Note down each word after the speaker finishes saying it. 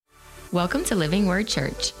Welcome to Living Word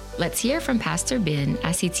Church. Let's hear from Pastor Ben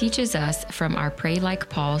as he teaches us from our Pray Like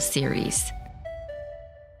Paul series.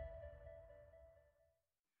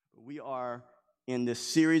 We are in this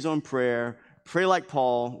series on prayer, Pray Like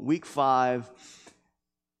Paul, week 5.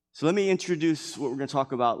 So let me introduce what we're going to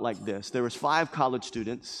talk about like this. There was 5 college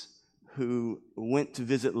students who went to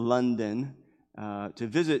visit London to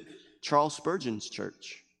visit Charles Spurgeon's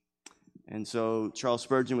church. And so Charles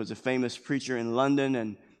Spurgeon was a famous preacher in London,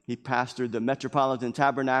 and he pastored the Metropolitan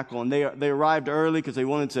Tabernacle, and they arrived early because they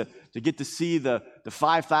wanted to get to see the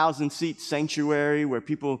 5,000-seat sanctuary where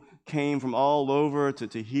people came from all over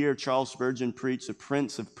to hear Charles Spurgeon preach, the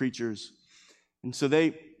prince of preachers. And so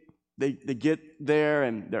they get there,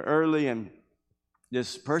 and they're early, and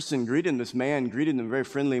this person greeted them, a very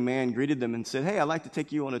friendly man greeted them and said, "Hey, I'd like to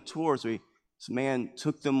take you on a tour." So this man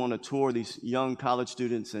took them on a tour, these young college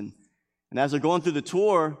students, and as they're going through the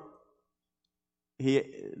tour,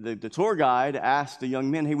 the tour guide asked the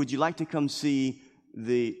young men, "Hey, would you like to come see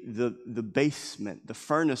the basement, the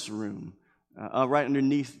furnace room, right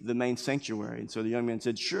underneath the main sanctuary?" And so the young man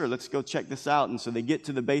said, "Sure, let's go check this out." And so they get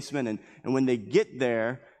to the basement, and when they get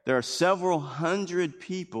there are several hundred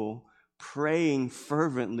people praying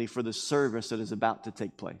fervently for the service that is about to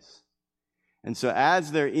take place. And so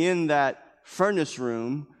as they're in that furnace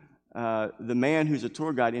room, the man who's a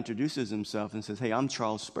tour guide introduces himself and says, "Hey, I'm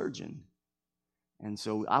Charles Spurgeon. And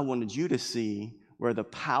so I wanted you to see where the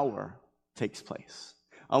power takes place.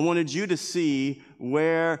 I wanted you to see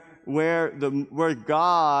where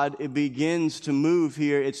God begins to move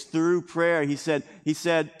here. It's through prayer." He said,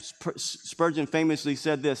 Spurgeon famously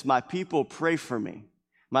said this, "My people pray for me.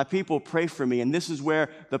 My people pray for me." And this is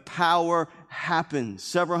where the power happens.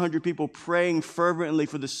 Several hundred people praying fervently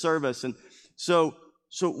for the service. And so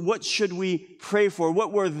what should we pray for?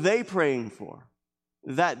 What were they praying for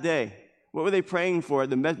that day? What were they praying for at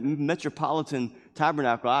the Metropolitan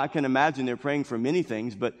Tabernacle? I can imagine they're praying for many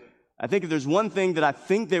things, but I think if there's one thing that I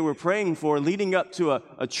think they were praying for leading up to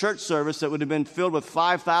a church service that would have been filled with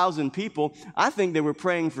 5,000 people, I think they were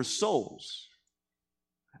praying for souls.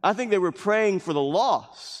 I think they were praying for the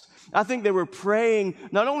lost. I think they were praying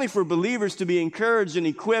not only for believers to be encouraged and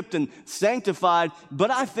equipped and sanctified,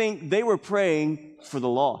 but I think they were praying for the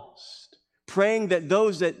lost. Praying that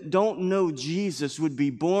those that don't know Jesus would be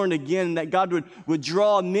born again, that God would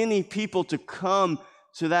draw many people to come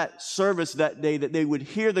to that service that day, that they would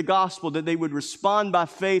hear the gospel, that they would respond by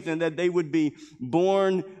faith, and that they would be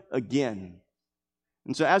born again.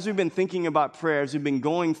 And so as we've been thinking about prayers, we've been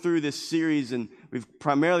going through this series, and we've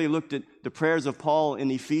primarily looked at the prayers of Paul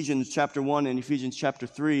in Ephesians chapter 1 and Ephesians chapter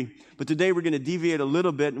 3. But today we're going to deviate a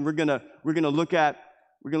little bit, and we're going to look at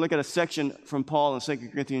a section from Paul in 2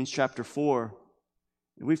 Corinthians chapter 4.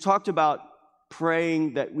 We've talked about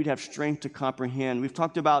praying that we'd have strength to comprehend. We've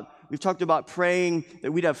talked about praying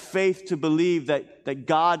that we'd have faith to believe that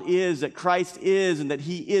God is, that Christ is, and that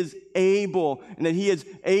He is able, and that He is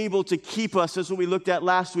able to keep us. That's what we looked at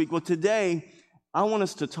last week. Well, today, I want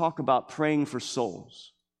us to talk about praying for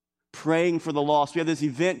souls, praying for the lost. We have this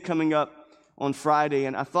event coming up on Friday,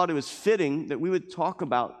 and I thought it was fitting that we would talk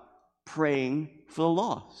about praying for the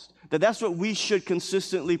lost. That's what we should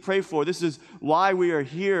consistently pray for. This is why we are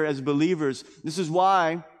here as believers. This is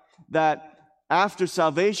why that after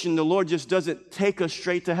salvation, the Lord just doesn't take us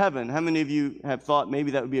straight to heaven. How many of you have thought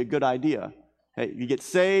maybe that would be a good idea? Hey, you get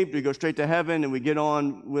saved, we go straight to heaven, and we get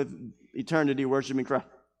on with eternity worshiping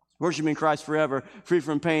Christ forever, free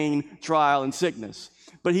from pain, trial, and sickness.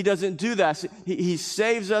 But He doesn't do that. He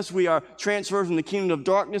saves us. We are transferred from the kingdom of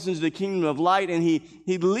darkness into the kingdom of light, and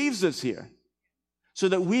He leaves us here so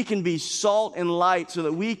that we can be salt and light, so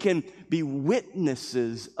that we can be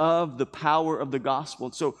witnesses of the power of the gospel.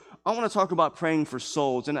 And so I want to talk about praying for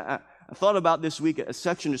souls. And I thought about this week a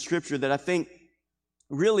section of Scripture that I think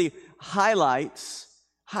really highlights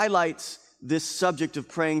this subject of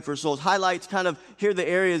praying for souls, highlights kind of here are the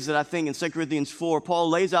areas that I think in 2 Corinthians 4, Paul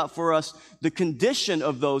lays out for us the condition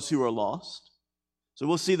of those who are lost. So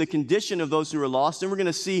we'll see the condition of those who are lost, and we're going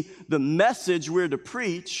to see the message we're to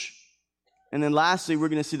preach. And then lastly, we're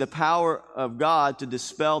going to see the power of God to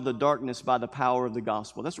dispel the darkness by the power of the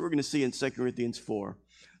gospel. That's what we're going to see in 2 Corinthians 4.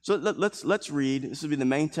 So let's read. This will be the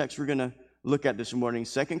main text we're going to look at this morning.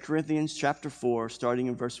 2 Corinthians chapter 4, starting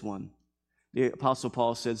in verse 1. The Apostle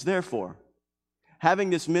Paul says, "Therefore, having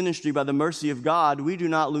this ministry by the mercy of God, we do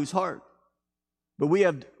not lose heart. But we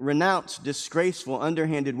have renounced disgraceful,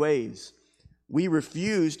 underhanded ways. We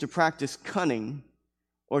refuse to practice cunning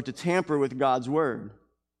or to tamper with God's word.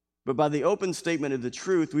 But by the open statement of the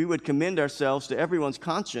truth, we would commend ourselves to everyone's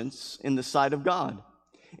conscience in the sight of God.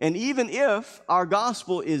 And even if our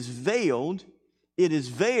gospel is veiled, it is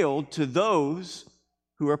veiled to those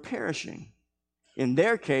who are perishing. In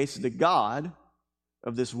their case, the God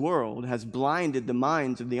of this world has blinded the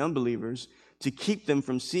minds of the unbelievers to keep them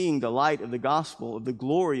from seeing the light of the gospel of the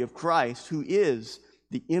glory of Christ, who is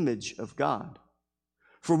the image of God.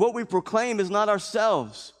 For what we proclaim is not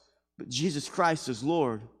ourselves, but Jesus Christ as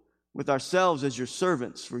Lord, with ourselves as your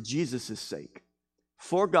servants for Jesus' sake.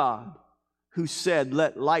 For God, who said,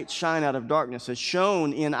 "Let light shine out of darkness," has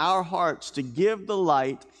shone in our hearts to give the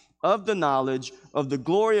light of the knowledge of the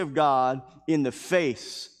glory of God in the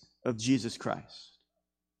face of Jesus Christ.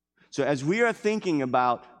 So as we are thinking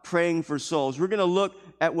about praying for souls, we're going to look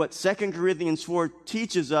at what 2 Corinthians 4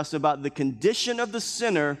 teaches us about the condition of the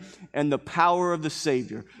sinner and the power of the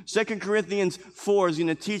Savior. 2 Corinthians 4 is going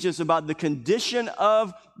to teach us about the condition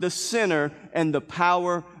of the sinner and the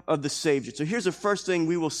power of the Savior. So here's the first thing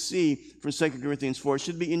we will see from 2 Corinthians 4. It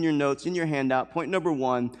should be in your notes, in your handout. Point number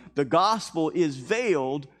 1, the gospel is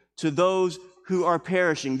veiled to those who are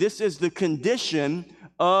perishing. This is the condition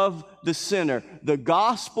of the sinner. The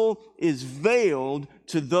gospel is veiled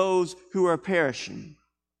to those who are perishing.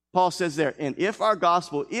 Paul says there, and if our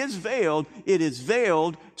gospel is veiled, it is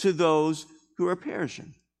veiled to those who are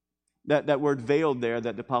perishing. That word veiled there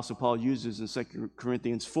that the Apostle Paul uses in 2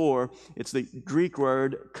 Corinthians 4, it's the Greek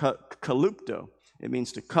word kalupto. It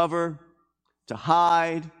means to cover, to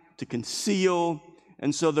hide, to conceal.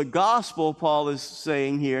 And so the gospel, Paul is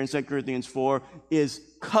saying here in 2 Corinthians 4, is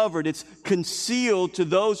covered. It's concealed to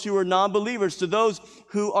those who are non-believers, to those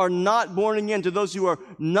who are not born again, to those who are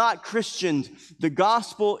not Christians. The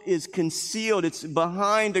gospel is concealed. It's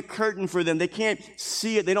behind a curtain for them. They can't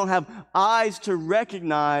see it. They don't have eyes to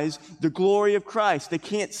recognize the glory of Christ. They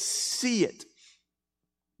can't see it.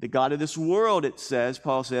 The God of this world, it says,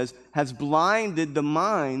 Paul says, has blinded the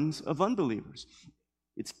minds of unbelievers.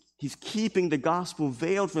 He's keeping the gospel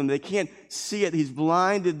veiled from them. They can't see it. He's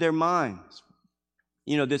blinded their minds.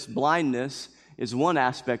 You know, this blindness is one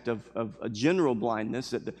aspect of a general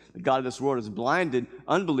blindness, that the God of this world has blinded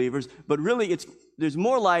unbelievers. But really, there's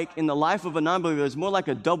more like, in the life of a non-believer, there's more like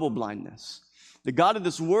a double blindness. The God of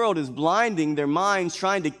this world is blinding their minds,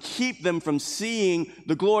 trying to keep them from seeing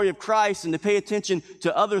the glory of Christ and to pay attention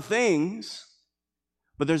to other things.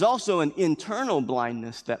 But there's also an internal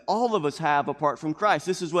blindness that all of us have apart from Christ.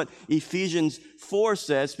 This is what Ephesians 4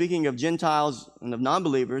 says, speaking of Gentiles and of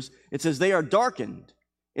non-believers. It says they are darkened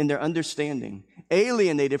in their understanding,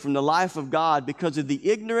 alienated from the life of God because of the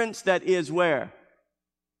ignorance that is where?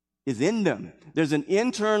 Is in them. There's an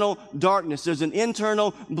internal darkness. There's an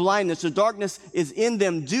internal blindness. The darkness is in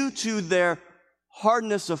them due to their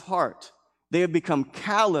hardness of heart. They have become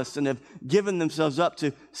callous and have given themselves up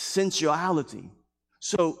to sensuality.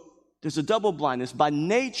 So there's a double blindness. By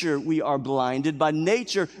nature, we are blinded. By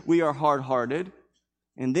nature, we are hard-hearted.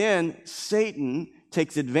 And then Satan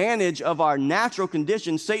takes advantage of our natural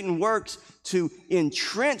condition. Satan works to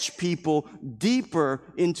entrench people deeper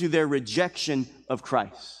into their rejection of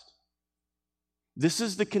Christ. This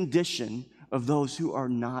is the condition of those who are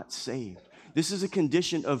not saved. This is a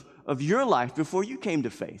condition of your life before you came to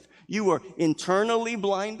faith. You were internally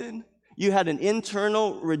blinded. You had an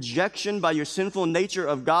internal rejection by your sinful nature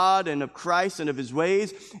of God and of Christ and of His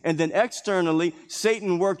ways. And then externally,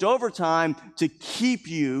 Satan worked overtime to keep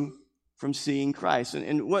you from seeing Christ.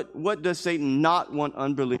 And what does Satan not want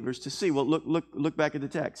unbelievers to see? Well, look back at the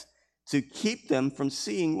text. To keep them from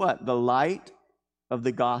seeing what? The light of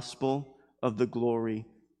the gospel of the glory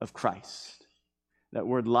of Christ. That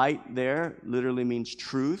word light there literally means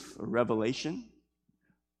truth or revelation.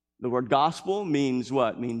 The word gospel means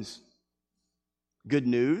what? Means good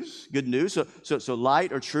news. Good news. So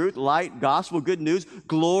light or truth, light, gospel, good news.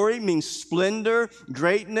 Glory means splendor,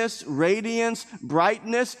 greatness, radiance,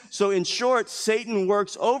 brightness. So in short, Satan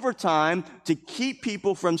works overtime to keep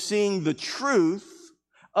people from seeing the truth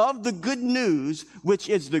of the good news, which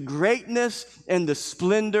is the greatness and the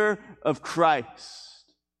splendor of Christ.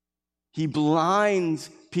 He blinds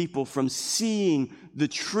people from seeing the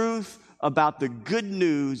truth about the good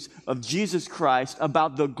news of Jesus Christ,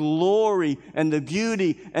 about the glory and the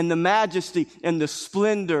beauty and the majesty and the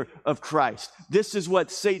splendor of Christ. This is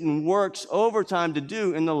what Satan works overtime to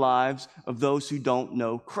do in the lives of those who don't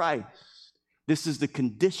know Christ. This is the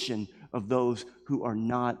condition of those who are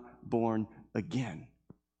not born again.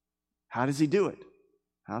 How does he do it?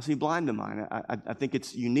 How does he blind the mind? I think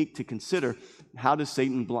it's unique to consider, how does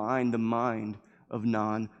Satan blind the mind of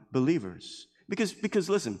non-believers? Because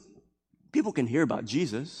listen, people can hear about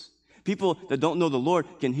Jesus. People that don't know the Lord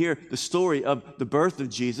can hear the story of the birth of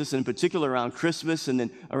Jesus, in particular around Christmas and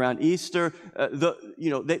then around Easter.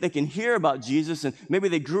 They can hear about Jesus, and maybe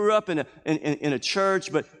they grew up in a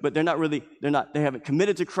church, but they haven't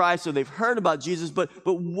committed to Christ, so they've heard about Jesus. But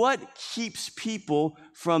what keeps people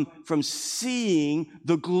from seeing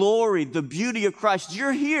the glory, the beauty of Christ?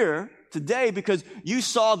 You're here today because you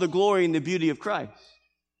saw the glory and the beauty of Christ.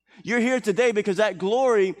 You're here today because that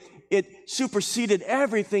glory, it superseded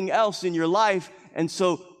everything else in your life, and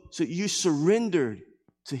so you surrendered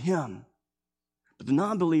to Him. But the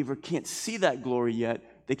non-believer can't see that glory yet.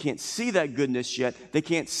 They can't see that goodness yet. They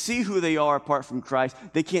can't see who they are apart from Christ.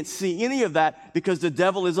 They can't see any of that because the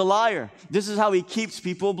devil is a liar. This is how he keeps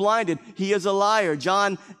people blinded. He is a liar.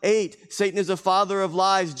 John 8, Satan is a father of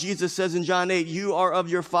lies. Jesus says in John 8, you are of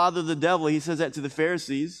your father the devil. He says that to the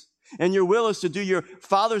Pharisees. And your will is to do your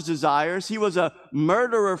father's desires. He was a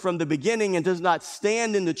murderer from the beginning and does not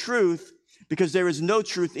stand in the truth because there is no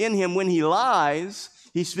truth in him. When he lies,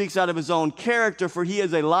 he speaks out of his own character, for he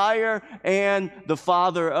is a liar and the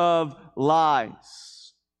father of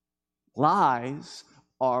lies. Lies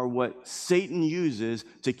are what Satan uses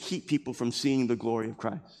to keep people from seeing the glory of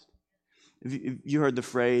Christ. You heard the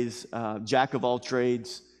phrase, jack of all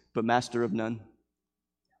trades, but master of none.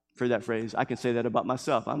 For that phrase, I can say that about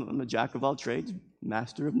myself. I'm a jack of all trades,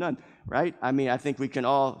 master of none, right? I mean, I think we can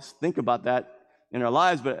all think about that in our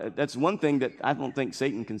lives, but that's one thing that I don't think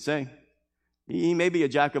Satan can say. He may be a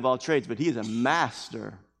jack of all trades, but he is a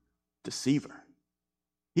master deceiver.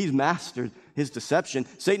 He's mastered his deception.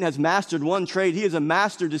 Satan has mastered one trade. He is a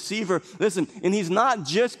master deceiver. Listen, and he's not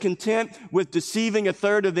just content with deceiving a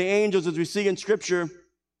third of the angels, as we see in Scripture.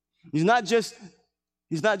 He's not just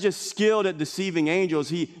skilled at deceiving angels.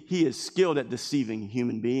 He is skilled at deceiving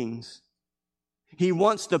human beings. He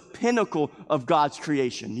wants the pinnacle of God's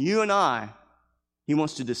creation, you and I. He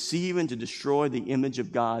wants to deceive and to destroy the image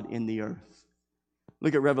of God in the earth.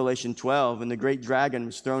 Look at Revelation 12, and the great dragon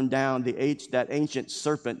was thrown down, that ancient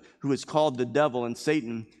serpent who is called the devil and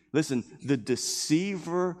Satan. Listen, the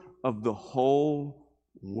deceiver of the whole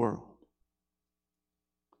world.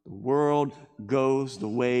 The world goes the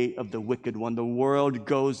way of the wicked one. The world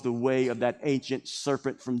goes the way of that ancient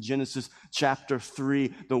serpent from Genesis chapter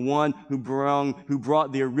 3, the one who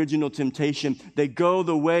brought the original temptation. They go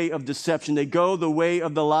the way of deception. They go the way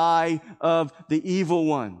of the lie of the evil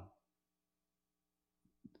one.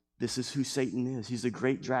 This is who Satan is. He's a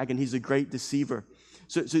great dragon. He's a great deceiver.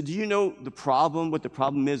 So do you know what the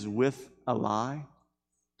problem is with a lie?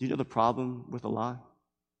 Do you know the problem with a lie?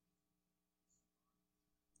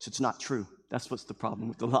 So it's not true. That's what's the problem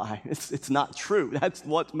with the lie. It's not true. That's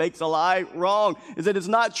what makes a lie wrong, is that it's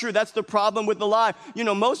not true. That's the problem with the lie. You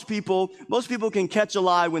know, most people can catch a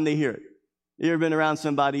lie when they hear it. You ever been around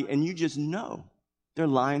somebody and you just know they're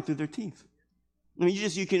lying through their teeth? I mean,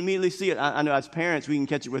 you can immediately see it. I know as parents, we can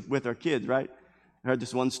catch it with our kids, right? I heard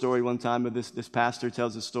this one story one time of this pastor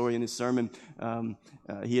tells a story in his sermon.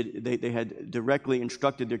 They had directly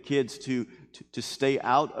instructed their kids to stay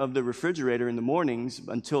out of the refrigerator in the mornings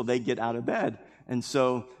until they get out of bed. And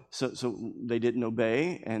so they didn't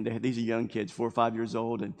obey, and these are young kids, 4 or 5 years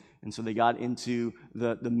old, and so they got into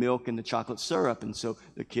the milk and the chocolate syrup, and so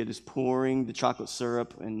the kid is pouring the chocolate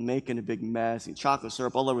syrup and making a big mess, and chocolate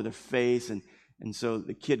syrup all over their face, and so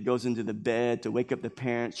the kid goes into the bed to wake up the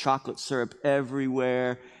parents, chocolate syrup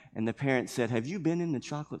everywhere. And the parent said, "Have you been in the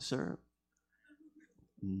chocolate syrup?"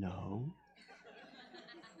 No.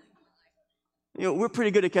 You know, we're pretty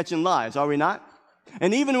good at catching lies, are we not?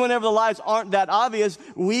 And even whenever the lies aren't that obvious,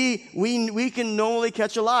 we can normally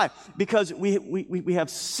catch a lie because we have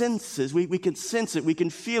senses. We can sense it. We can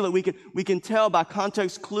feel it. We can tell by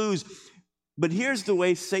context clues. But here's the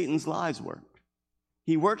way Satan's lies work.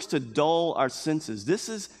 He works to dull our senses. This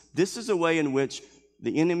is a way in which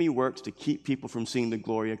the enemy works to keep people from seeing the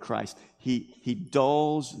glory of Christ. He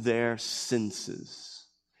dulls their senses.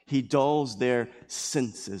 He dulls their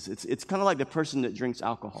senses. It's kind of like the person that drinks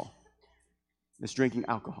alcohol. That's drinking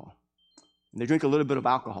alcohol. And they drink a little bit of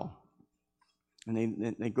alcohol.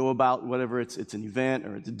 And they go about whatever it's an event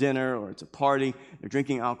or it's a dinner or it's a party. They're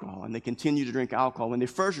drinking alcohol. And they continue to drink alcohol. When they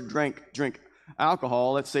first drink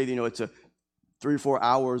alcohol, let's say, it's a 3 or 4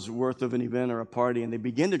 hours worth of an event or a party, and they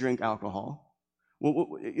begin to drink alcohol.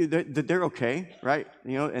 Well, they're okay, right?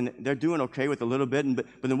 And they're doing okay with a little bit. But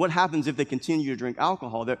then what happens if they continue to drink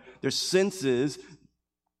alcohol? Their senses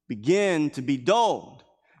begin to be dulled.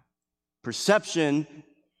 Perception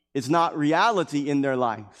is not reality in their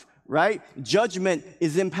life. right? Judgment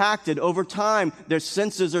is impacted over time. Their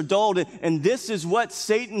senses are dulled. And this is what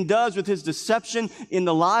Satan does with his deception in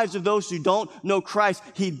the lives of those who don't know Christ.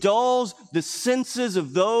 He dulls the senses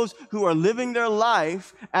of those who are living their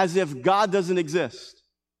life as if God doesn't exist.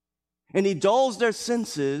 And he dulls their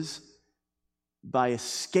senses by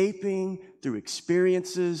escaping through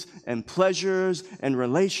experiences and pleasures and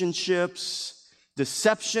relationships.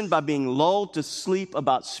 Deception by being lulled to sleep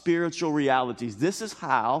about spiritual realities. This is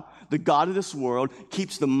how the God of this world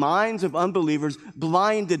keeps the minds of unbelievers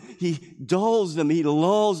blinded. He dulls them. He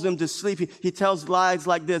lulls them to sleep. He tells lies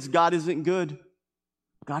like this: God isn't good.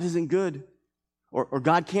 God isn't good. Or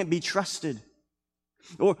God can't be trusted.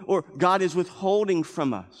 Or God is withholding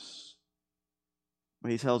from us. Or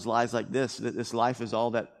he tells lies like this: that this life is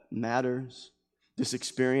all that matters. This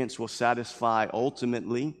experience will satisfy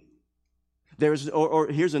ultimately.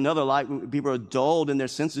 Here's another lie. People are dulled in their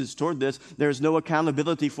senses toward this. There's no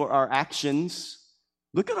accountability for our actions.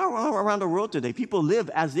 Look at around the world today. People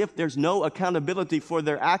live as if there's no accountability for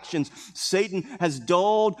their actions. Satan has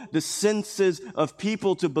dulled the senses of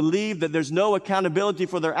people to believe that there's no accountability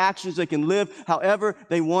for their actions. They can live however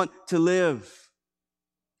they want to live.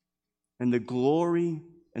 And the glory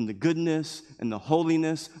and the goodness and the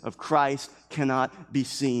holiness of Christ cannot be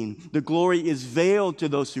seen. The glory is veiled to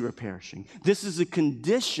those who are perishing. This is a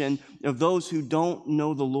condition of those who don't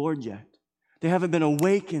know the Lord yet. They haven't been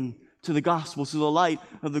awakened to the gospel, to the light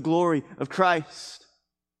of the glory of Christ.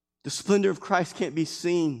 The splendor of Christ can't be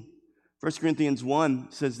seen. 1 Corinthians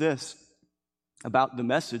 1 says this about the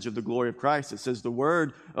message of the glory of Christ. It says the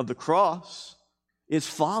word of the cross is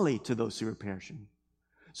folly to those who are perishing.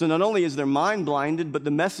 So not only is their mind blinded, but the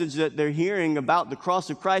message that they're hearing about the cross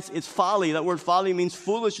of Christ is folly. That word folly means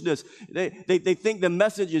foolishness. They think the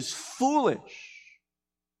message is foolish.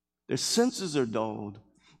 Their senses are dulled.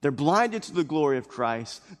 They're blinded to the glory of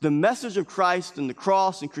Christ. The message of Christ and the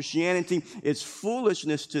cross and Christianity is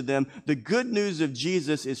foolishness to them. The good news of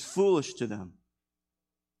Jesus is foolish to them.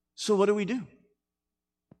 So what do we do?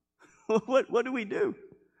 What do we do?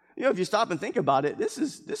 You know, if you stop and think about it, this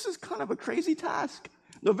is kind of a crazy task.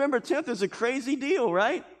 November 10th is a crazy deal,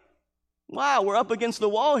 right? Wow, we're up against the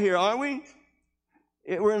wall here, aren't we?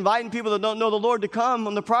 We're inviting people that don't know the Lord to come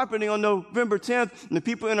on the property on November 10th, and the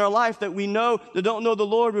people in our life that we know that don't know the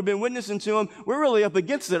Lord, we've been witnessing to them, we're really up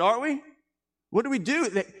against it, aren't we? What do we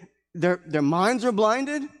do? Their minds are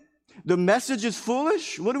blinded. The message is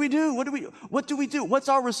foolish. What do we do? What do we do? What's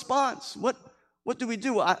our response? What do we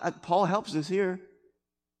do? Paul helps us here.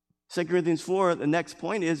 2 Corinthians 4, the next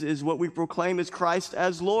point is what we proclaim is Christ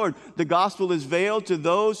as Lord. The gospel is veiled to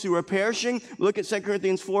those who are perishing. Look at 2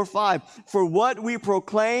 Corinthians 4:5. For what we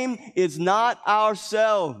proclaim is not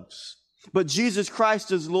ourselves, but Jesus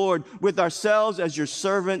Christ as Lord, with ourselves as your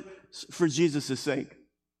servant for Jesus' sake.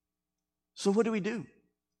 So what do?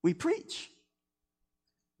 We preach.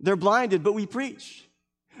 They're blinded, but we preach.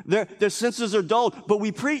 Their senses are dulled, but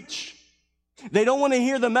we preach. They don't want to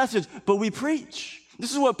hear the message, but we preach.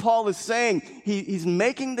 This is what Paul is saying. He's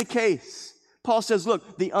making the case. Paul says,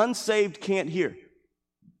 look, the unsaved can't hear.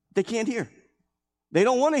 They can't hear. They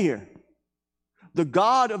don't want to hear. The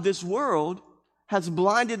God of this world has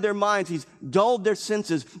blinded their minds. He's dulled their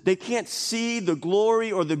senses. They can't see the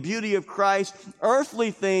glory or the beauty of Christ. Earthly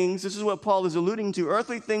things, this is what Paul is alluding to,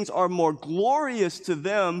 earthly things are more glorious to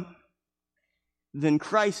them than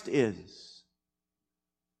Christ is.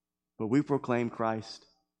 But we proclaim Christ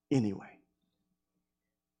anyway.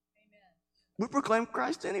 We proclaim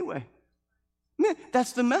Christ anyway. Man,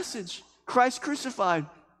 that's the message. Christ crucified.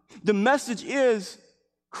 The message is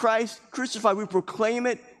Christ crucified. We proclaim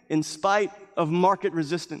it in spite of market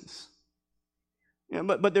resistance. You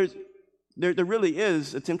know, but there really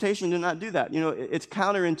is a temptation to not do that. You know, it's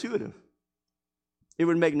counterintuitive. It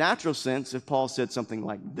would make natural sense if Paul said something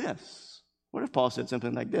like this. What if Paul said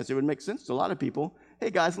something like this? It would make sense to a lot of people.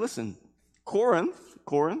 Hey guys, listen. Corinth,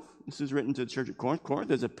 this is written to the church at Corinth.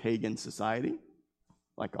 Corinth is a pagan society,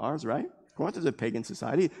 like ours, right? Corinth is a pagan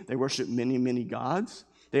society. They worship many, many gods.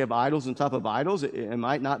 They have idols on top of idols. It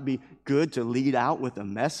might not be good to lead out with a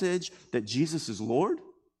message that Jesus is Lord.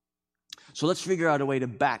 So let's figure out a way to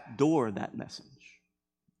backdoor that message.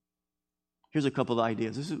 Here's a couple of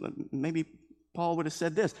ideas. Maybe Paul would have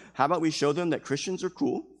said this. How about we show them that Christians are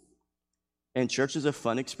cool and church is a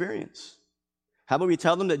fun experience? How about we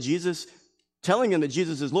tell them that telling them that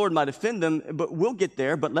Jesus is Lord might offend them, but we'll get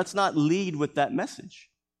there, but let's not lead with that message.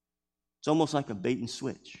 It's almost like a bait and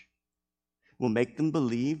switch. We'll make them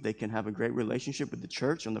believe they can have a great relationship with the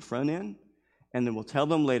church on the front end, and then we'll tell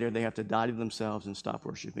them later they have to die to themselves and stop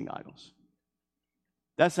worshiping idols.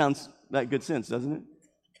 That sounds like good sense, doesn't it?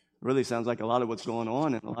 Really sounds like a lot of what's going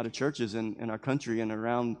on in a lot of churches in our country and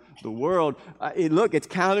around the world. Look, it's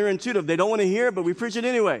counterintuitive. They don't want to hear it, but we preach it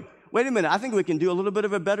anyway. Wait a minute. I think we can do a little bit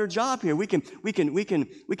of a better job here. We can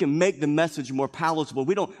make the message more palatable.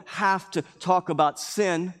 We don't have to talk about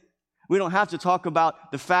sin. We don't have to talk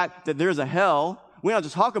about the fact that there's a hell. We don't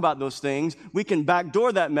have to talk about those things. We can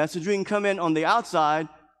backdoor that message. We can come in on the outside,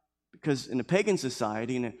 because in a pagan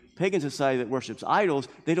society that worships idols,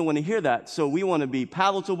 they don't want to hear that. So we want to be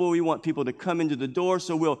palatable. We want people to come into the door.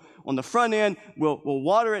 So we'll, on the front end, we'll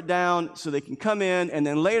water it down so they can come in. And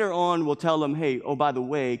then later on, we'll tell them, hey, oh, by the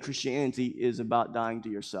way, Christianity is about dying to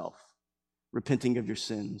yourself, repenting of your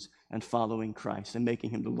sins, and following Christ and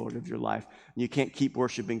making him the Lord of your life. And you can't keep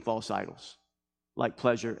worshiping false idols like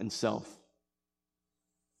pleasure and self.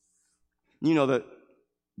 You know, the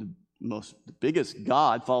biggest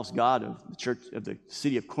god, false god of the church of the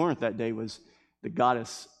city of Corinth that day was the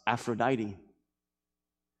goddess Aphrodite.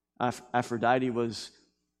 Aphrodite was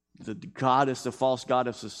the goddess, the false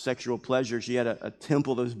goddess of sexual pleasure. She had a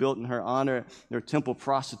temple that was built in her honor. There were temple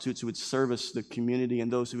prostitutes who would service the community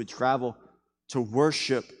and those who would travel to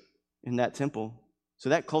worship in that temple. So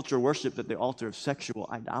that culture worshiped at the altar of sexual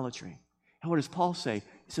idolatry. And what does Paul say?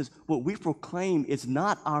 He says, what we proclaim is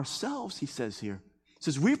not ourselves, he says here. It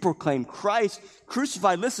says, we proclaim Christ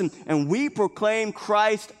crucified, listen, and we proclaim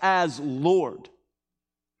Christ as Lord.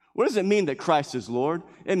 What does it mean that Christ is Lord?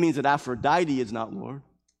 It means that Aphrodite is not Lord.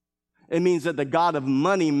 It means that the god of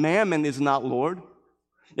money, Mammon, is not Lord.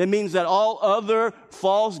 It means that all other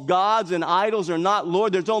false gods and idols are not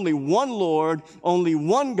Lord. There's only one Lord, only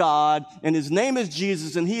one God, and his name is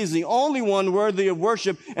Jesus, and he is the only one worthy of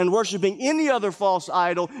worship, and worshiping any other false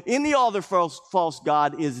idol, any other false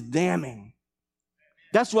god is damning.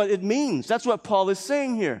 That's what it means. That's what Paul is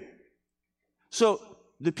saying here. So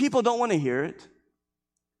the people don't want to hear it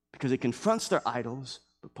because it confronts their idols,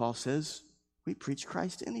 but Paul says, we preach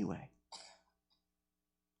Christ anyway.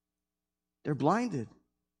 They're blinded.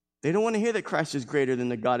 They don't want to hear that Christ is greater than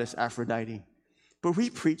the goddess Aphrodite, but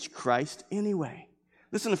we preach Christ anyway.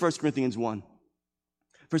 Listen to 1 Corinthians 1.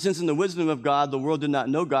 For since in the wisdom of God, the world did not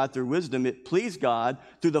know God through wisdom, it pleased God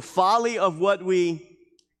through the folly of what we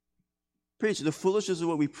preach, the foolishness of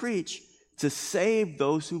what we preach, to save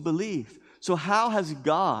those who believe. So how has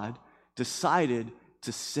God decided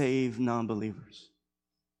to save non-believers?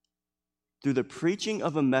 Through the preaching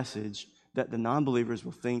of a message that the non-believers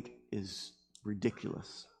will think is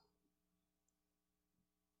ridiculous.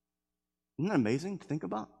 Isn't that amazing to think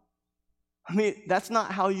about? I mean, that's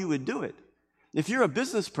not how you would do it. If you're a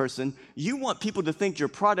business person, you want people to think your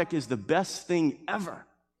product is the best thing ever.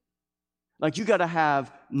 Like, you got to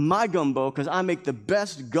have my gumbo because I make the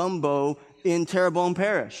best gumbo in Terrebonne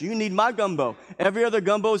Parish. You need my gumbo. Every other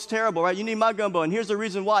gumbo is terrible, right? You need my gumbo. And here's the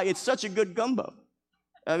reason why. It's such a good gumbo.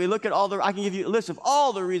 I mean, look at I can give you a list of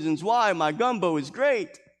all the reasons why my gumbo is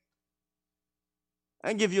great. I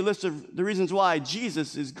can give you a list of the reasons why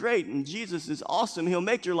Jesus is great and Jesus is awesome. He'll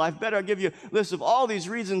make your life better. I'll give you a list of all these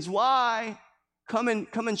reasons why. Come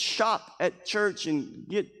and shop at church and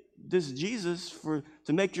get this Jesus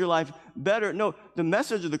to make your life better. No, the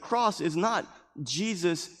message of the cross is not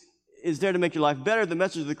Jesus is there to make your life better. The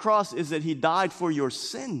message of the cross is that he died for your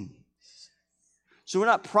sins. So we're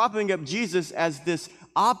not propping up Jesus as this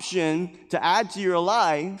option to add to your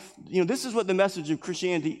life. You know, this is what the message of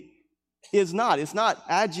Christianity is not. It's not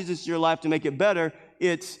add Jesus to your life to make it better.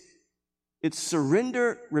 It's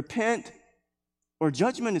surrender, repent, or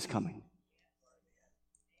judgment is coming.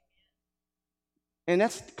 And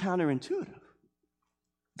that's counterintuitive.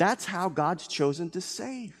 That's how God's chosen to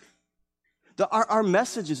save. Our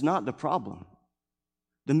message is not the problem.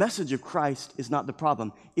 The message of Christ is not the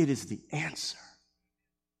problem. It is the answer.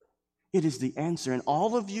 It is the answer. And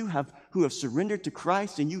all of you who have surrendered to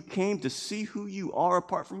Christ and you came to see who you are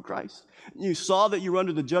apart from Christ, you saw that you were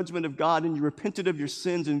under the judgment of God and you repented of your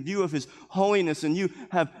sins in view of his holiness, and you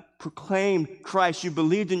have proclaimed Christ. You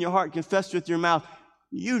believed in your heart, confessed with your mouth.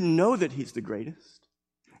 You know that he's the greatest.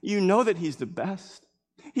 You know that he's the best.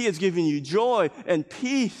 He has given you joy and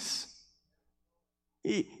peace.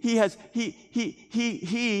 He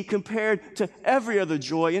compared to every other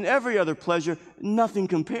joy and every other pleasure, nothing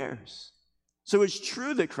compares. So it's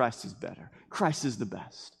true that Christ is better. Christ is the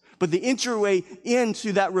best. But the entryway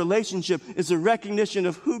into that relationship is a recognition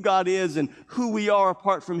of who God is and who we are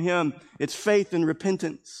apart from him. It's faith and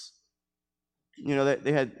repentance. You know,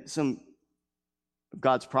 they had some of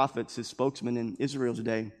God's prophets, his spokesmen in Israel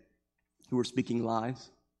today, who were speaking lies,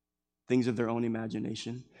 things of their own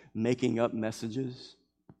imagination, making up messages.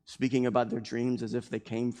 speaking about their dreams as if they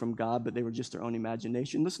came from God, but they were just their own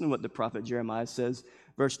imagination. Listen to what the prophet Jeremiah says,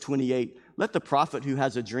 verse 28. Let the prophet who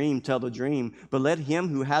has a dream tell the dream, but let him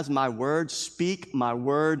who has my word speak my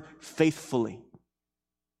word faithfully.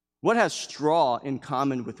 What has straw in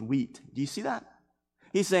common with wheat? Do you see that?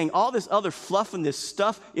 He's saying all this other fluff and this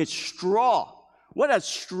stuff, it's straw. What has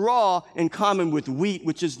straw in common with wheat,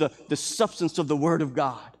 which is the substance of the word of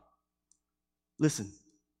God? Listen,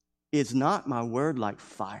 is not my word like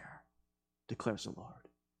fire, declares the Lord,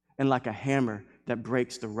 and like a hammer that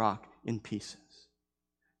breaks the rock in pieces?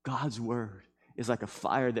 God's word is like a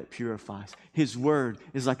fire that purifies. His word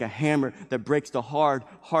is like a hammer that breaks the hard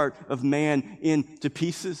heart of man into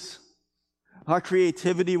pieces. Our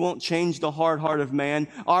creativity won't change the hard heart of man.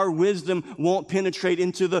 Our wisdom won't penetrate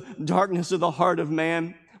into the darkness of the heart of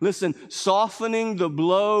man. Listen, softening the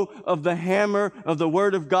blow of the hammer of the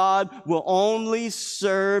word of God will only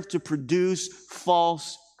serve to produce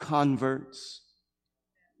false converts.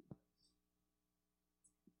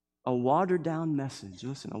 A watered-down message,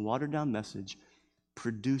 listen, a watered-down message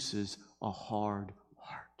produces a hard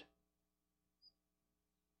heart.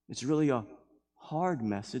 It's really a hard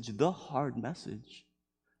message, the hard message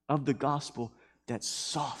of the gospel that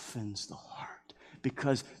softens the heart,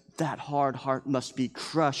 because that hard heart must be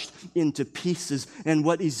crushed into pieces. And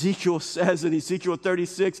what Ezekiel says in Ezekiel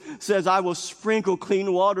 36 says, I will sprinkle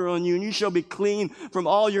clean water on you, and you shall be clean from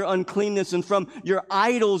all your uncleanness, and from your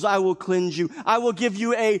idols I will cleanse you. I will give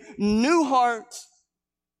you a new heart,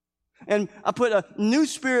 and I put a new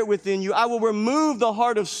spirit within you. I will remove the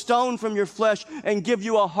heart of stone from your flesh and give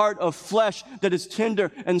you a heart of flesh that is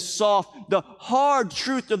tender and soft. The hard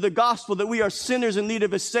truth of the gospel that we are sinners in need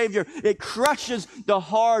of a Savior, it crushes the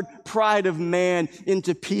hard pride of man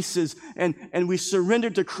into pieces. And we surrender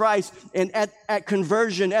to Christ. And at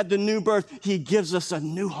conversion, at the new birth, He gives us a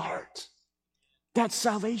new heart. That's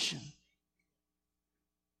salvation.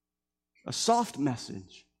 A soft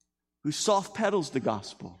message who soft pedals the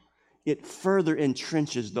gospel, it further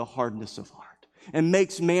entrenches the hardness of heart and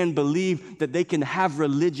makes man believe that they can have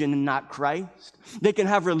religion and not Christ. They can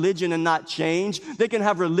have religion and not change. They can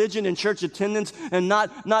have religion and church attendance and not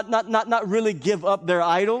really give up their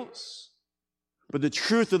idols. But the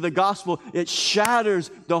truth of the gospel, it shatters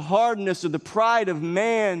the hardness of the pride of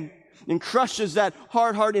man and crushes that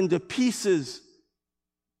hard heart into pieces.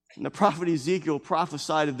 And the prophet Ezekiel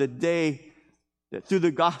prophesied of the day that through the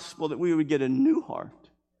gospel that we would get a new heart.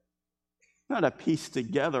 Not a pieced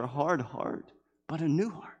together hard heart, but a new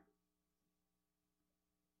heart.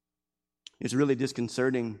 It's really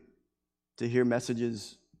disconcerting to hear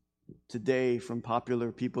messages today from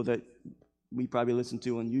popular people that we probably listen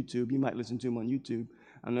to on YouTube. You might listen to them on YouTube.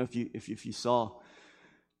 I don't know if you saw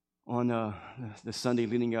on the Sunday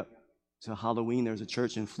leading up to Halloween, there was a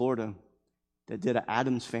church in Florida that did an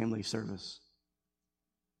Addams Family service.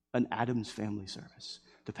 An Addams Family service.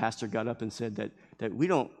 The pastor got up and said that we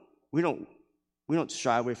don't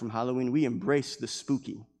shy away from Halloween. We embrace the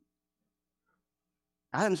spooky.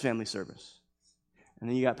 Addams Family service. And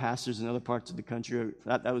then you got pastors in other parts of the country.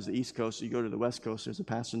 That was the East Coast. So you go to the West Coast. There's a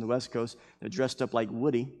pastor in the West Coast that dressed up like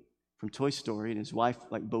Woody from Toy Story and his wife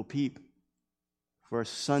like Bo Peep for a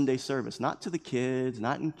Sunday service. Not to the kids,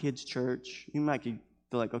 not in kids' church. You might feel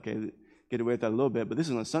like, okay, get away with that a little bit. But this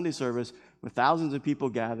is on a Sunday service with thousands of people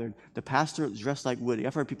gathered. The pastor was dressed like Woody.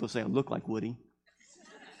 I've heard people say I look like Woody.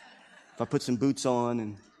 If I put some boots on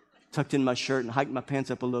and tucked in my shirt and hiked my pants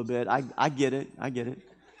up a little bit, I get it.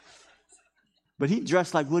 But he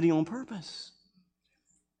dressed like Woody on purpose.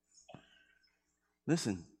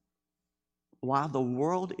 Listen, while the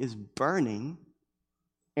world is burning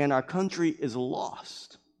and our country is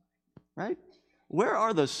lost, right? Where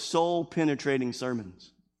are the soul-penetrating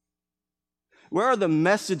sermons? Where are the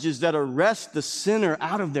messages that arrest the sinner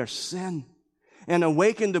out of their sin and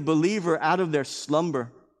awaken the believer out of their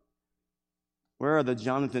slumber? Where are the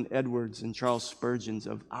Jonathan Edwards and Charles Spurgeons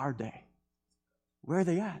of our day? Where are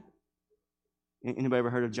they at? Anybody ever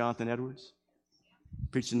heard of Jonathan Edwards?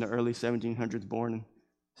 Preached in the early 1700s, born in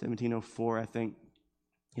 1704, I think.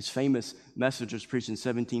 His famous message was preached in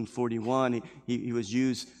 1741. He was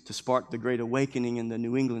used to spark the Great Awakening in the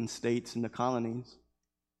New England states and the colonies.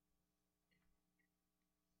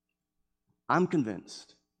 I'm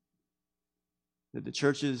convinced that the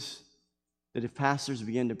churches, that if pastors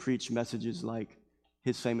begin to preach messages like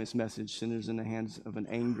his famous message, sinners in the hands of an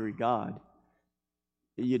angry God,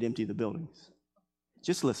 you'd empty the buildings.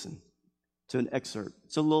 Just listen to an excerpt.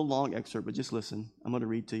 It's a little long excerpt, but just listen. I'm going to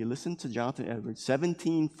read to you. Listen to Jonathan Edwards,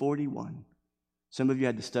 1741. Some of you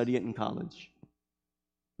had to study it in college.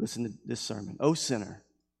 Listen to this sermon. O sinner,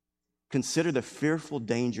 consider the fearful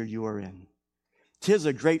danger you are in. 'Tis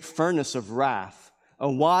a great furnace of wrath, a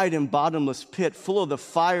wide and bottomless pit full of the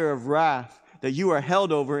fire of wrath that you are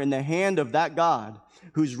held over in the hand of that God,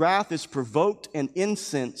 whose wrath is provoked and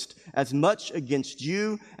incensed as much against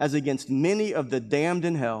you as against many of the damned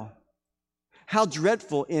in hell. How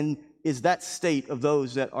dreadful is that state of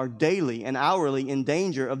those that are daily and hourly in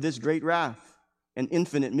danger of this great wrath and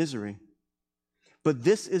infinite misery. But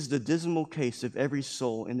this is the dismal case of every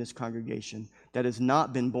soul in this congregation that has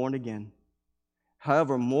not been born again.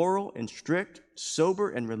 However moral and strict,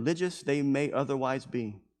 sober and religious they may otherwise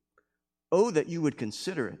be. Oh, that you would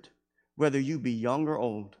consider it, whether you be young or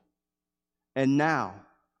old. And now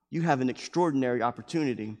you have an extraordinary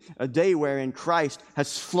opportunity, a day wherein Christ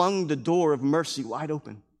has flung the door of mercy wide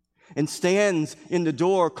open and stands in the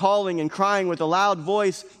door calling and crying with a loud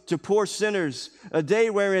voice to poor sinners, a day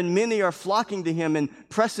wherein many are flocking to him and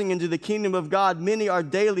pressing into the kingdom of God. Many are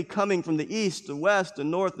daily coming from the east, the west, the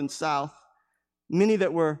north, and south. Many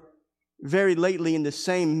that were very lately in the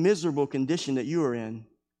same miserable condition that you are in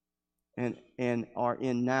and are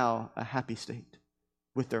in now a happy state,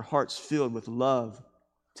 with their hearts filled with love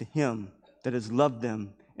to him that has loved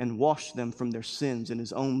them and washed them from their sins in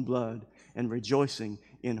his own blood, and rejoicing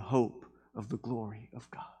in hope of the glory of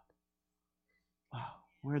God. Wow,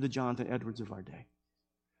 where are the Jonathan Edwards of our day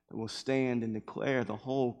that will stand and declare the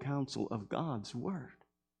whole counsel of God's word?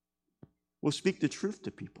 We'll speak the truth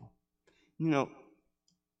to people. You know,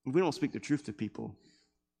 if we don't speak the truth to people,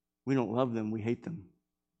 we don't love them, we hate them.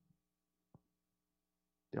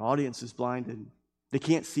 The audience is blinded. They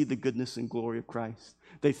can't see the goodness and glory of Christ.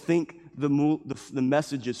 They think the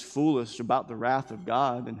message is foolish about the wrath of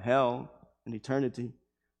God and hell and eternity.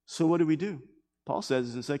 So what do? Paul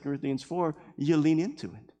says in 2 Corinthians 4, you lean into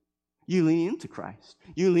it. You lean into Christ.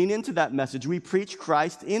 You lean into that message. We preach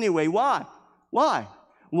Christ anyway. Why?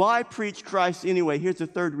 Why preach Christ anyway? Here's the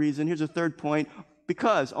third reason. Here's the third point.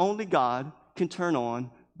 Because only God can turn on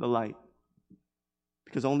the light.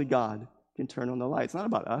 Because only God can turn on the light. It's not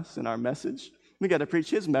about us and our message. We got to preach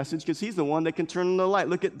his message because he's the one that can turn on the light.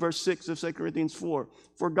 Look at verse 6 of 2 Corinthians 4.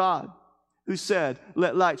 For God, who said,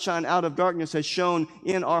 let light shine out of darkness, has shone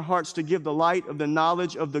in our hearts to give the light of the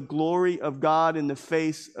knowledge of the glory of God in the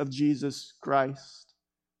face of Jesus Christ.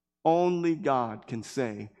 Only God can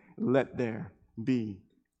say, let there be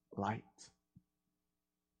light.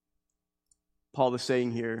 Paul is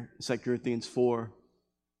saying here in 2 Corinthians 4,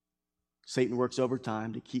 Satan works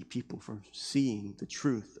overtime to keep people from seeing the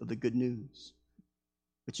truth of the good news,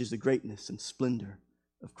 which is the greatness and splendor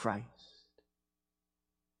of Christ.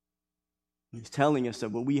 He's telling us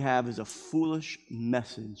that what we have is a foolish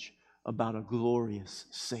message about a glorious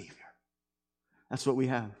Savior. That's what we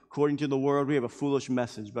have. According to the world, we have a foolish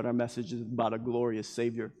message, but our message is about a glorious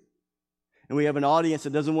Savior. And we have an audience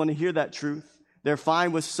that doesn't want to hear that truth. They're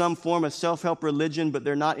fine with some form of self-help religion, but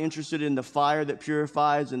they're not interested in the fire that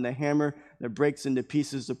purifies and the hammer that breaks into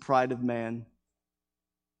pieces the pride of man.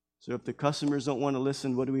 So if the customers don't want to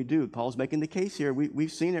listen, what do? Paul's making the case here.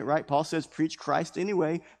 We've seen it, right? Paul says, preach Christ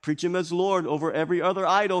anyway. Preach him as Lord over every other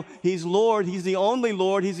idol. He's Lord. He's the only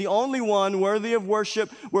Lord. He's the only one worthy of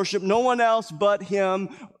worship. Worship no one else but him.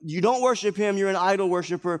 You don't worship him, you're an idol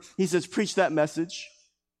worshiper. He says, preach that message.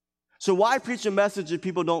 So why preach a message that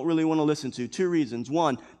people don't really want to listen to? Two reasons.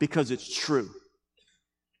 One, because it's true.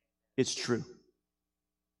 It's true.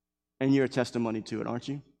 And you're a testimony to it, aren't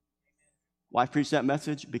you? Why preach that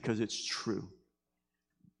message? Because it's true.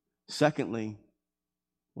 Secondly,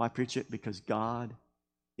 why preach it? Because God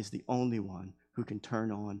is the only one who can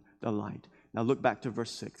turn on the light. Now look back to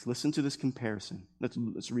verse 6. Listen to this comparison.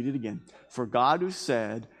 Let's read it again. For God who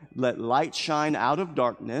said, let light shine out of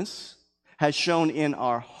darkness, has shone in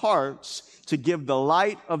our hearts to give the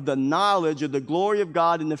light of the knowledge of the glory of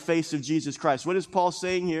God in the face of Jesus Christ. What is Paul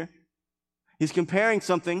saying here? He's comparing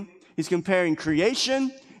something. He's comparing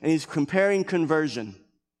creation and he's comparing conversion.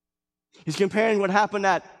 He's comparing what happened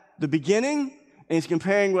at the beginning and he's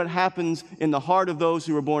comparing what happens in the heart of those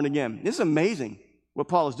who were born again. This is amazing what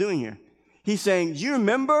Paul is doing here. He's saying, do you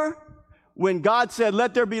remember when God said,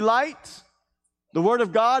 let there be light? The word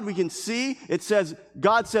of God, we can see, it says,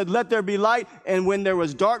 God said, let there be light. And when there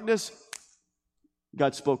was darkness,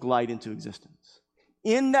 God spoke light into existence.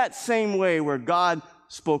 In that same way where God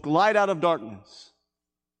spoke light out of darkness,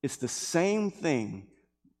 it's the same thing,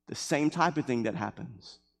 the same type of thing that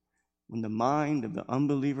happens when the mind of the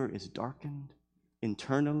unbeliever is darkened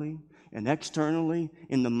internally and externally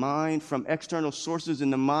in the mind, from external sources in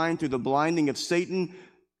the mind through the blinding of Satan.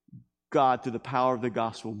 God, through the power of the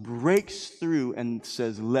gospel, breaks through and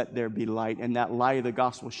says, let there be light. And that light of the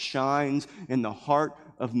gospel shines in the heart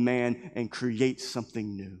of man and creates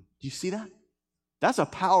something new. Do you see that? That's a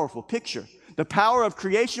powerful picture. The power of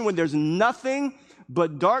creation when there's nothing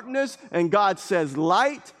but darkness and God says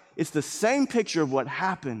light. It's the same picture of what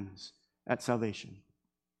happens at salvation.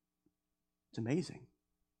 It's amazing.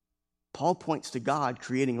 Paul points to God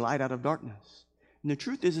creating light out of darkness. And the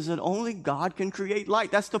truth is that only God can create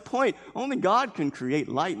light. That's the point. Only God can create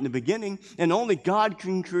light in the beginning, and only God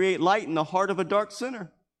can create light in the heart of a dark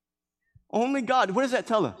sinner. Only God. What does that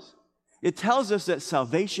tell us? It tells us that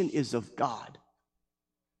salvation is of God.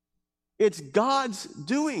 It's God's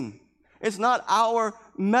doing. It's not our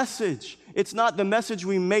message. It's not the message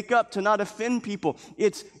we make up to not offend people.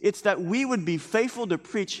 It's that we would be faithful to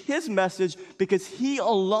preach His message because He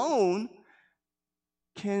alone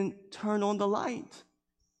can turn on the light.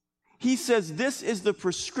 He says this is the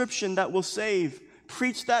prescription that will save.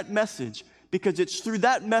 Preach that message because it's through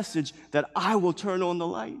that message that I will turn on the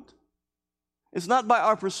light. It's not by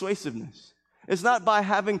our persuasiveness. It's not by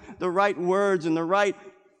having the right words and the right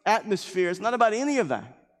atmosphere. It's not about any of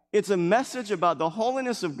that. It's a message about the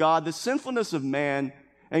holiness of God, the sinfulness of man,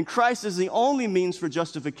 and Christ is the only means for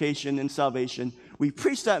justification and salvation. We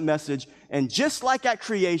preach that message, and just like at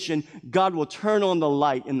creation, God will turn on the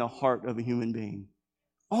light in the heart of a human being.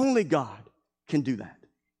 Only God can do that.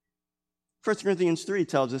 1 Corinthians 3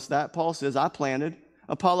 tells us that. Paul says, I planted,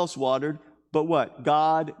 Apollos watered, but what?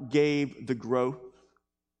 God gave the growth.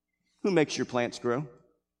 Who makes your plants grow?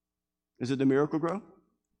 Is it the miracle grow?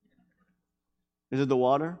 Is it the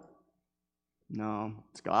water? No,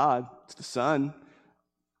 it's God. It's the sun.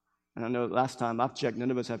 And I know last time I've checked,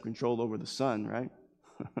 none of us have control over the sun, right?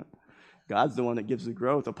 God's the one that gives the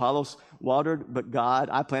growth. Apollos watered, but God,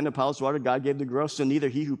 I planted, Apollos watered, God gave the growth. So neither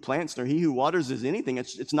he who plants nor he who waters is anything.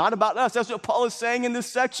 It's not about us. That's what Paul is saying in this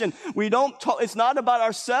section. We don't talk, it's not about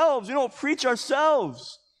ourselves. We don't preach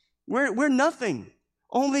ourselves. We're nothing.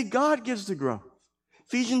 Only God gives the growth.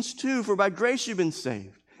 Ephesians 2, for by grace you've been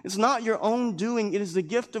saved. It's not your own doing. It is the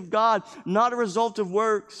gift of God, not a result of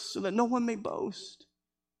works, so that no one may boast.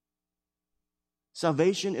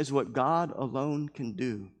 Salvation is what God alone can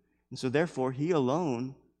do. And so therefore, He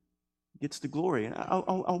alone gets the glory. And I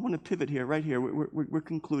want to pivot here, right here. We're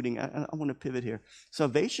concluding. I want to pivot here.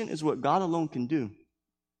 Salvation is what God alone can do.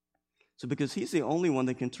 So because He's the only one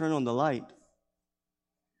that can turn on the light,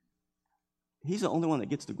 He's the only one that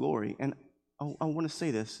gets the glory. And I want to say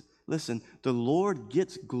this. Listen, the Lord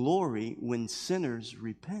gets glory when sinners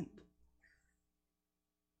repent.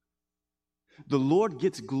 The Lord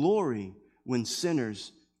gets glory when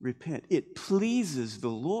sinners repent. It pleases the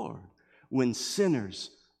Lord when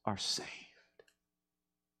sinners are saved.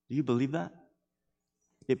 Do you believe that?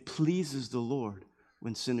 It pleases the Lord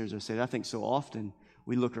when sinners are saved. I think so often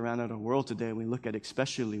we look around at our world today and we look at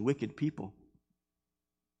especially wicked people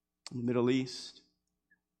in the Middle East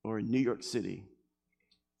or in New York City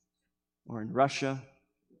or in Russia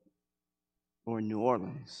or in New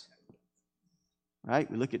Orleans. Right?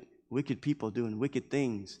 We look at wicked people doing wicked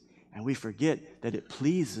things, and we forget that it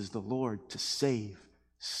pleases the Lord to save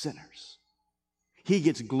sinners. He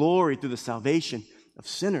gets glory through the salvation of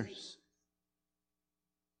sinners.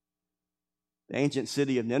 The ancient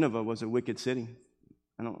city of Nineveh was a wicked city.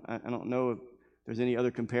 I don't know if there's any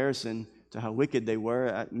other comparison to how wicked they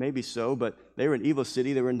were. Maybe so, but they were an evil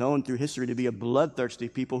city. They were known through history to be a bloodthirsty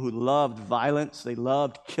people who loved violence. They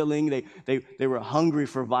loved killing. They were hungry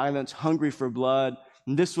for violence, hungry for blood.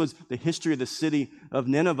 And this was the history of the city of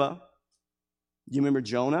Nineveh. Do you remember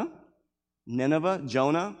Jonah? Nineveh,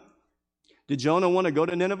 Jonah. Did Jonah want to go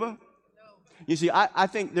to Nineveh? No. You see, I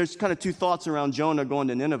think there's kind of two thoughts around Jonah going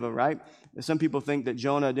to Nineveh, right? Some people think that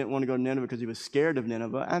Jonah didn't want to go to Nineveh because he was scared of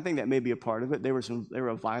Nineveh. I think that may be a part of it. They were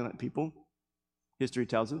a violent people, history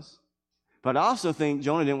tells us. But I also think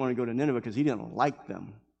Jonah didn't want to go to Nineveh because he didn't like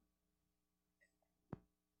them.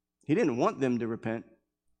 He didn't want them to repent.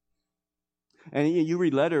 And you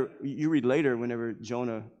read later whenever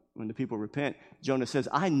when the people repent, Jonah says,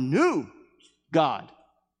 I knew, God,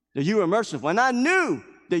 that you were merciful, and I knew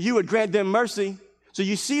that you would grant them mercy. So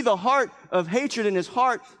you see the heart of hatred in his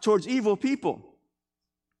heart towards evil people.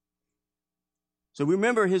 So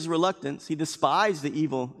remember his reluctance. He despised the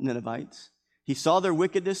evil Ninevites. He saw their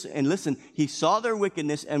wickedness, and listen, he saw their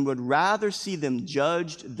wickedness and would rather see them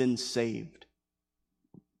judged than saved.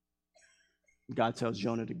 God tells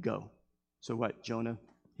Jonah to go. So what? Jonah,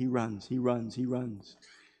 he runs.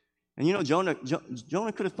 And you know, Jonah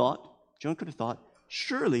could have thought,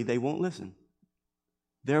 surely they won't listen.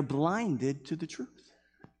 They're blinded to the truth.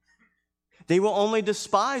 They will only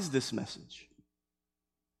despise this message.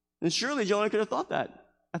 And surely Jonah could have thought that.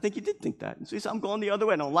 I think he did think that. And so he said, I'm going the other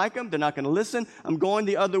way. I don't like them. They're not going to listen. I'm going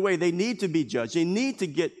the other way. They need to be judged. They need to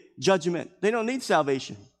get judgment. They don't need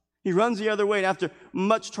salvation. He runs the other way, and after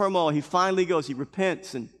much turmoil, he finally goes. He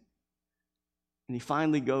repents, and he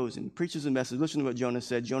finally goes and preaches a message. Listen to what Jonah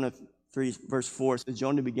said. Jonah 3, verse 4 says,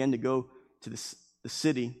 Jonah began to go to the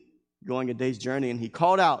city, going a day's journey, and he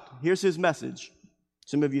called out. Here's his message.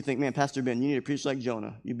 Some of you think, man, Pastor Ben, you need to preach like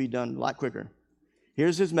Jonah. You'd be done a lot quicker.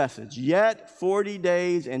 Here's his message. Yet 40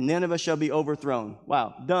 days, and Nineveh shall be overthrown.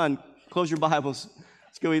 Wow, done. Close your Bibles.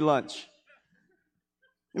 Let's go eat lunch.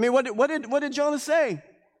 I mean, what did Jonah say?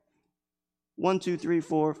 1, 2, 3,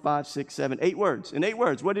 4, 5, 6, 7, 8 words. In 8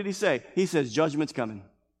 words, what did he say? He says, judgment's coming.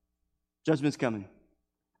 Judgment's coming.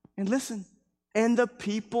 And listen, and the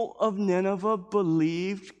people of Nineveh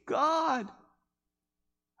believed God.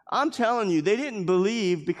 I'm telling you, they didn't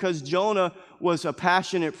believe because Jonah was a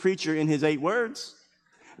passionate preacher in his 8 words.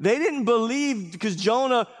 They didn't believe because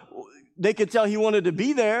Jonah, they could tell he wanted to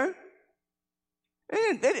be there.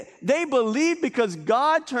 They believed because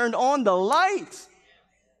God turned on the light.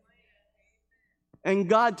 And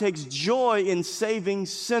God takes joy in saving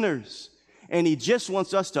sinners. And he just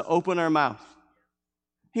wants us to open our mouth.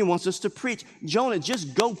 He wants us to preach. Jonah,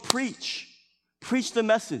 just go preach. Preach the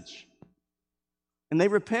message. And they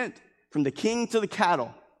repent. From the king to the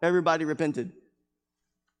cattle, everybody repented.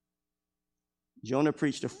 Jonah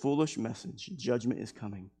preached a foolish message. Judgment is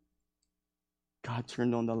coming. God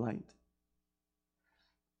turned on the light.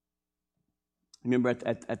 Remember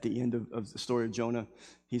at the end of the story of Jonah,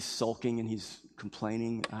 he's sulking and he's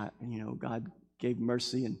complaining. God gave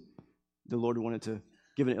mercy, and the Lord wanted to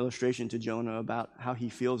give an illustration to Jonah about how he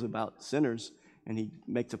feels about sinners. And he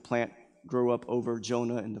makes a plant grow up over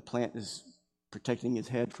Jonah, and the plant is protecting his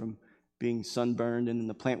head from being sunburned, and then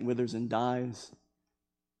the plant withers and dies.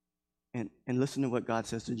 And listen to what God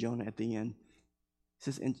says to Jonah at the end. He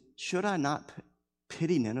says, and should I not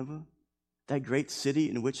pity Nineveh, that great city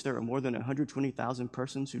in which there are more than 120,000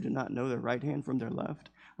 persons who do not know their right hand from their left?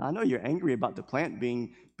 I know you're angry about the plant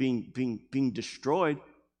being destroyed,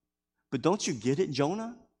 but don't you get it,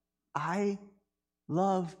 Jonah? I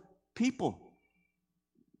love people.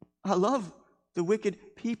 I love the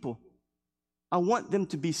wicked people. I want them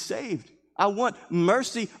to be saved. I want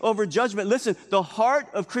mercy over judgment. Listen, the heart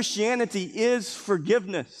of Christianity is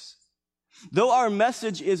forgiveness. Though our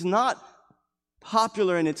message is not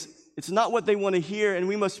popular and it's not what they want to hear, and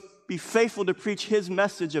we must be faithful to preach his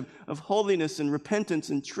message of holiness and repentance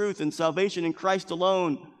and truth and salvation in Christ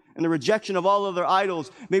alone and the rejection of all other idols,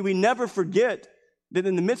 may we never forget that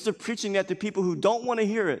in the midst of preaching that to people who don't want to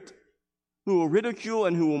hear it, who will ridicule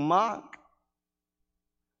and who will mock,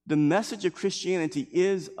 the message of Christianity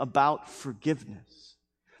is about forgiveness.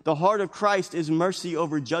 The heart of Christ is mercy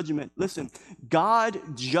over judgment. Listen,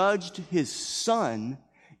 God judged his Son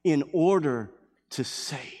in order to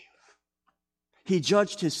save. He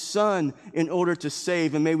judged his Son in order to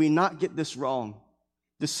save, and may we not get this wrong.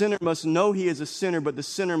 The sinner must know he is a sinner, but the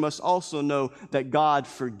sinner must also know that God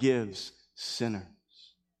forgives sinners.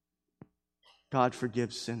 God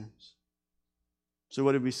forgives sinners. So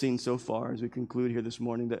what have we seen so far as we conclude here this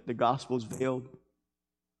morning? That the gospel is veiled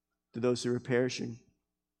to those who are perishing.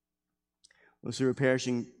 Those who are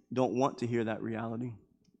perishing don't want to hear that reality.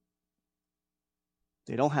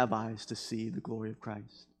 They don't have eyes to see the glory of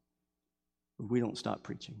Christ. But we don't stop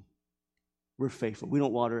preaching. We're faithful. We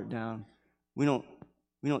don't water it down. We don't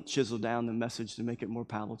chisel down the message to make it more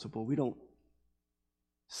palatable. We don't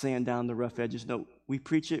sand down the rough edges. No, we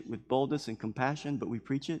preach it with boldness and compassion, but we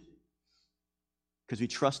preach it because we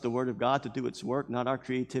trust the Word of God to do its work, not our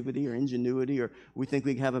creativity or ingenuity, or we think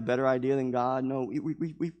we have a better idea than God. No,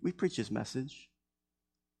 we preach His message.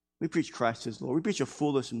 We preach Christ as Lord. We preach a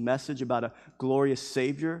foolish message about a glorious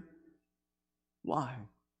Savior. Why?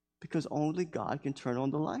 Because only God can turn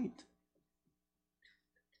on the light.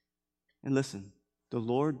 And listen, the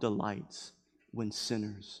Lord delights when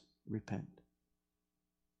sinners repent.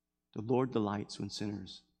 The Lord delights when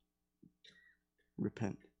sinners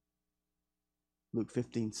repent. Luke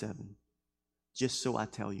 15:7. Just so I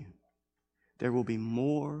tell you, there will be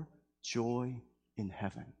more joy in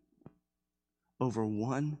heaven over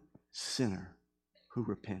one sinner who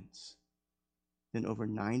repents than over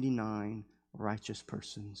 99 righteous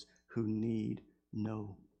persons who need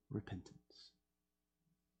no repentance.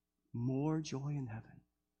 More joy in heaven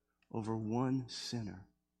over one sinner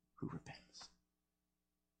who repents.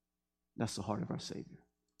 That's the heart of our Savior.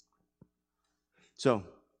 So,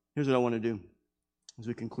 here's what I want to do as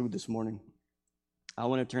we conclude this morning. I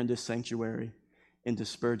want to turn this sanctuary into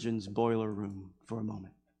Spurgeon's boiler room for a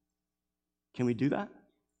moment. Can we do that?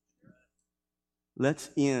 Let's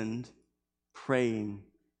end praying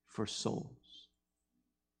for souls.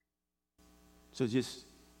 So just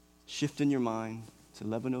shift in your mind. It's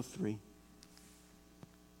 11:03.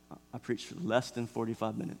 I preached for less than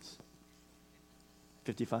 45 minutes,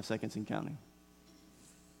 55 seconds and counting.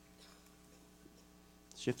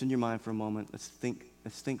 Shift in your mind for a moment. Let's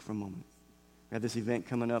think for a moment. We have this event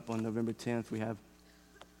coming up on November 10th. We have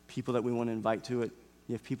people that we want to invite to it.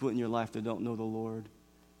 You have people in your life that don't know the Lord.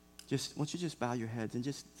 Won't you just bow your heads and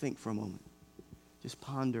just think for a moment. Just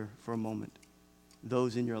ponder for a moment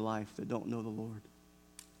those in your life that don't know the Lord.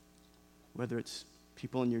 Whether it's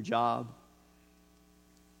people in your job,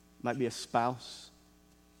 might be a spouse,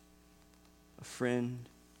 a friend,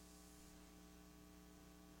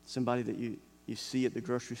 somebody that you see at the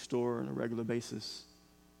grocery store on a regular basis.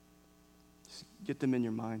 Just get them in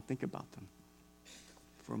your mind. Think about them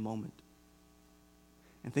for a moment.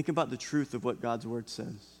 And think about the truth of what God's word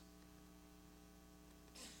says.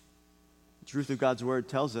 The truth of God's word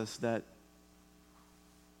tells us that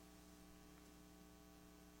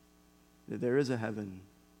there is a heaven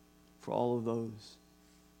for all of those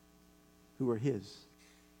who are his.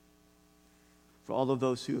 For all of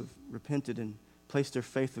those who have repented and placed their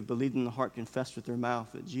faith, have believed in the heart, confessed with their mouth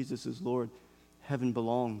that Jesus is Lord, heaven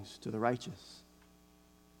belongs to the righteous.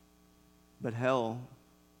 But hell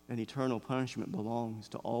and eternal punishment belongs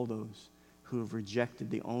to all those who have rejected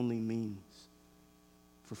the only means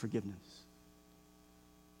for forgiveness.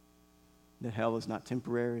 That hell is not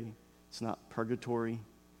temporary, it's not purgatory,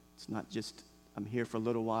 it's not just I'm here for a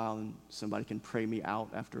little while and somebody can pray me out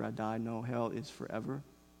after I die. No, hell is forever.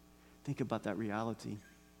 Think about that reality.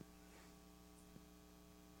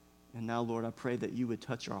 And now, Lord, I pray that you would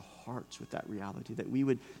touch our hearts with that reality, that we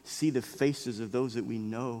would see the faces of those that we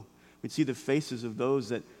know. We'd see the faces of those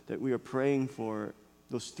that we are praying for,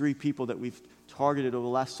 those 3 people that we've targeted over the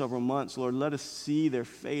last several months. Lord, let us see their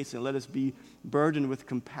face and let us be burdened with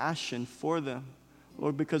compassion for them.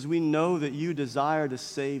 Lord, because we know that you desire to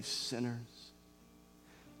save sinners.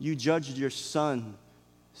 You judged your Son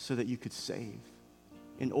so that you could save,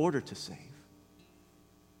 in order to save.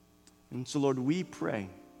 And so, Lord, we pray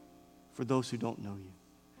for those who don't know you,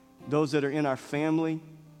 those that are in our family.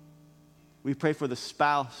 We pray for the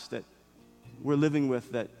spouse that we're living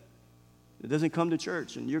with that doesn't come to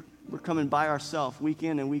church, and we're coming by ourselves week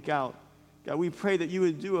in and week out. God, we pray that you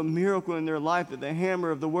would do a miracle in their life, that the hammer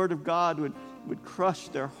of the Word of God would crush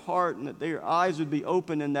their heart, and that their eyes would be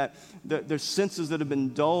open, and that their senses that have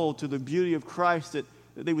been dulled to the beauty of Christ, that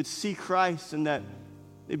they would see Christ, and that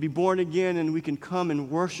they'd be born again, and we can come and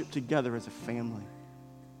worship together as a family.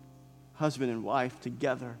 Husband and wife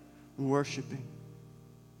together, worshiping.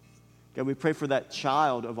 God, we pray for that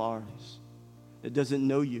child of ours that doesn't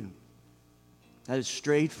know you, that is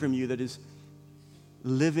strayed from you, that is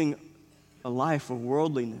living a life of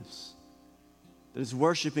worldliness, that is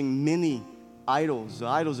worshiping many idols, the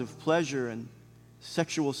idols of pleasure and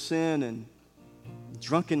sexual sin and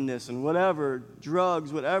drunkenness and whatever,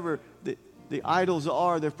 drugs, whatever the idols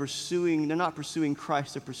are, they're not pursuing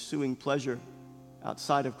Christ, they're pursuing pleasure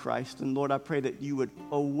outside of Christ. And Lord, I pray that you would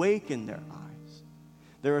awaken their eyes.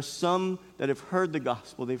 There are some that have heard the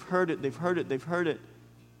gospel. They've heard it,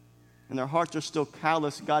 and their hearts are still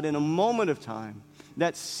callous. God, in a moment of time,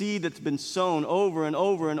 that seed that's been sown over and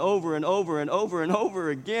over and over and over and over and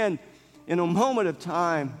over again, in a moment of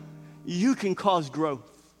time, you can cause growth.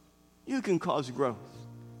 You can cause growth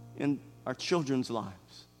in our children's lives.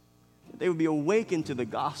 They would be awakened to the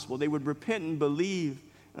gospel. They would repent and believe,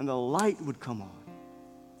 and the light would come on.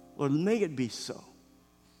 Lord, may it be so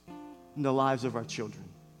in the lives of our children.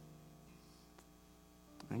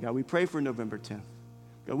 And God, we pray for November 10th.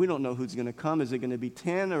 God, we don't know who's going to come. Is it going to be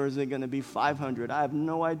 10 or is it going to be 500? I have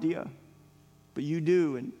no idea. But you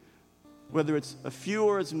do. And whether it's a few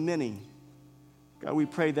or it's many, God, we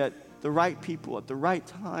pray that the right people at the right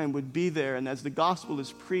time would be there. And as the gospel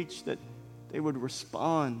is preached, that they would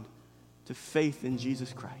respond to faith in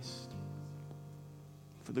Jesus Christ.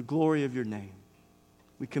 For the glory of your name.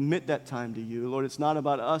 We commit that time to you. Lord, it's not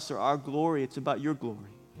about us or our glory. It's about your glory.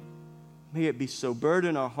 May it be so.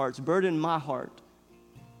 Burden our hearts. Burden my heart.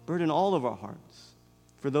 Burden all of our hearts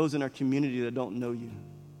for those in our community that don't know you.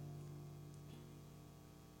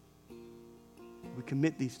 We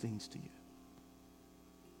commit these things to you.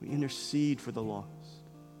 We intercede for the lost.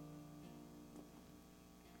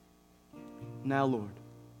 Now, Lord,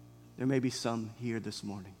 there may be some here this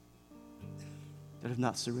morning that have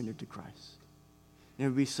not surrendered to Christ. There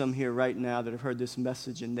may be some here right now that have heard this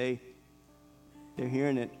message and they're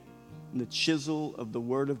hearing it. And the chisel of the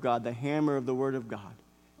Word of God, the hammer of the Word of God,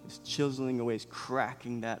 is chiseling away, is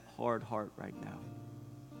cracking that hard heart right now.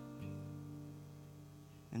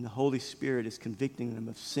 And the Holy Spirit is convicting them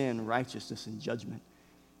of sin, righteousness, and judgment.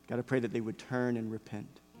 God, I pray that they would turn and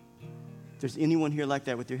repent. there's anyone here like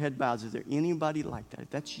that with your head bowed, is there anybody like that? If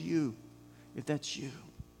that's you,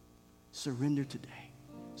 surrender today.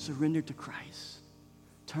 Surrender to Christ.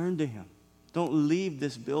 Turn to him. Don't leave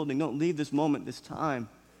this building. Don't leave this moment, this time,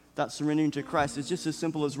 without surrendering to Christ. It's just as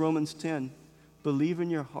simple as Romans 10. Believe in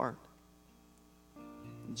your heart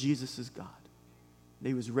Jesus is God. That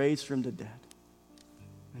he was raised from the dead.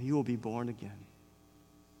 And you will be born again.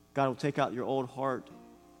 God will take out your old heart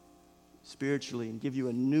spiritually and give you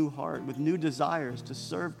a new heart with new desires to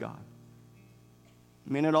serve God.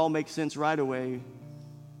 It may not all make sense right away,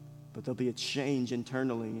 but there'll be a change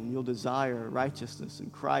internally, and you'll desire righteousness in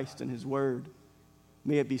Christ and his word.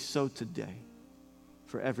 May it be so today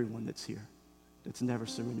for everyone that's here, that's never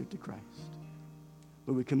surrendered to Christ.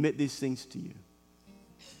 But we commit these things to you,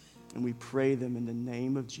 and we pray them in the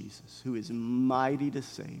name of Jesus, who is mighty to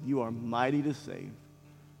save. You are mighty to save.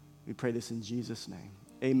 We pray this in Jesus' name.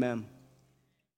 Amen.